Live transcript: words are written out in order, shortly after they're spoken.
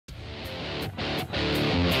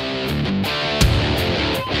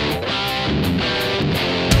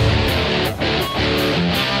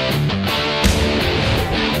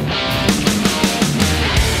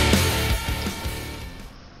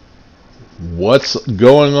What's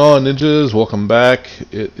going on, ninjas? Welcome back.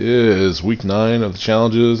 It is week 9 of the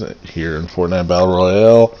challenges here in Fortnite Battle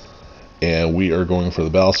Royale, and we are going for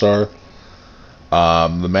the Battle Star.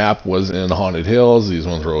 The map was in Haunted Hills. These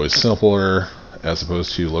ones were always simpler, as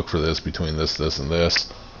opposed to look for this between this, and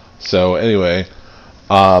this. So anyway,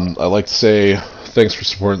 I'd like to say thanks for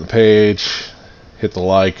supporting the page. Hit the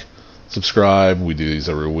like, subscribe. We do these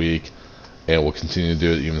every week, and we'll continue to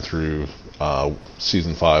do it even through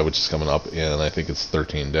season 5, which is coming up in, I think it's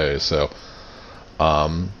 13 days. So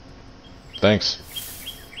thanks,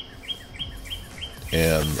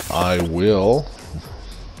 and I will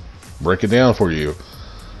break it down for you.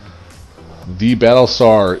 The Battle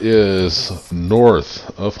Star is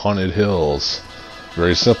north of Haunted Hills.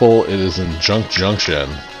 Very simple. It is in Junk Junction.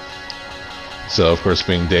 So of course,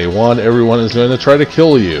 being day 1, everyone is going to try to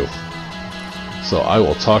kill you. So I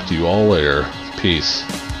will talk to you all later. Peace.